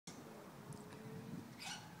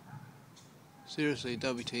Seriously,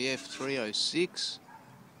 WTF 306,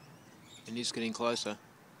 and it's getting closer.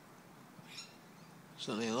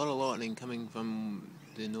 Certainly a lot of lightning coming from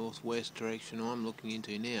the northwest direction I'm looking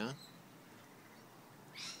into now.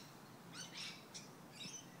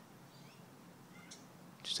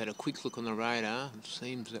 Just had a quick look on the radar. It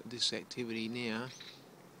seems that this activity now,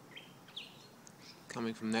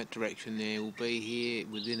 coming from that direction there, will be here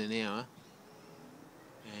within an hour,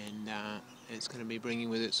 and it's going to be bringing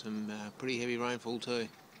with it some pretty heavy rainfall too.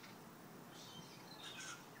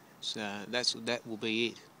 So that will be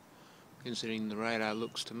it, considering the radar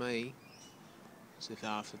looks to me as if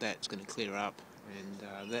after that it's going to clear up,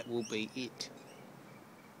 and that will be it.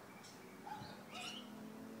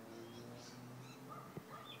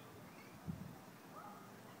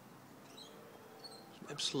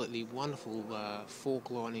 Absolutely wonderful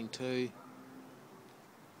fork lightning too.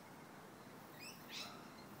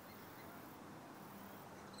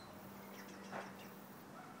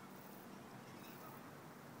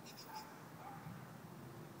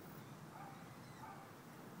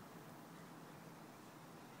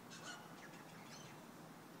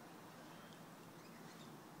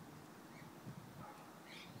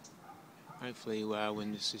 Hopefully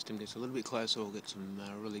when the system gets a little bit closer we'll get some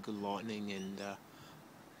really good lightning, and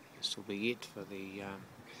this will be it for the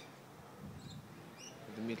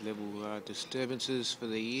mid-level disturbances for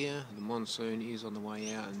the year. The monsoon is on the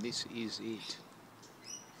way out, and this is it.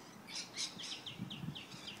 This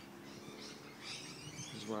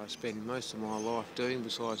is what I spend most of my life doing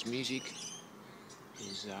besides music,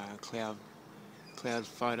 is cloud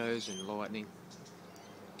photos and lightning.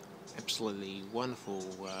 Absolutely wonderful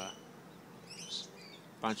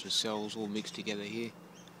bunch of cells all mixed together here,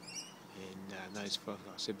 and those, like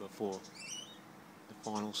I said before, the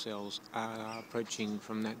final cells are approaching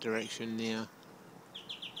from that direction now.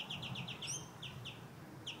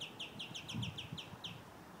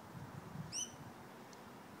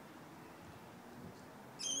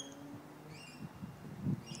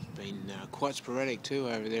 It's been quite sporadic too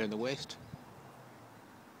over there in the west,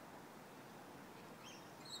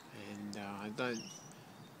 and I don't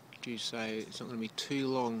do say it's not going to be too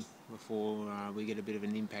long before we get a bit of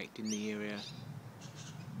an impact in the area.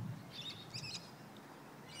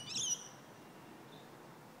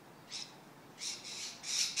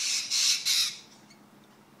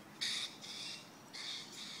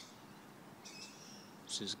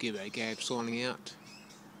 This is Gibbo Gab signing out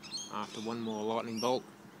after one more lightning bolt,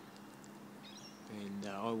 and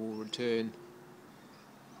I will return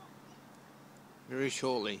very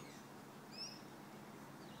shortly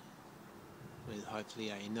with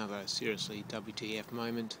hopefully another seriously WTF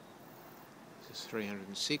moment. This is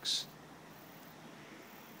 306.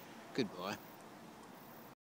 Goodbye.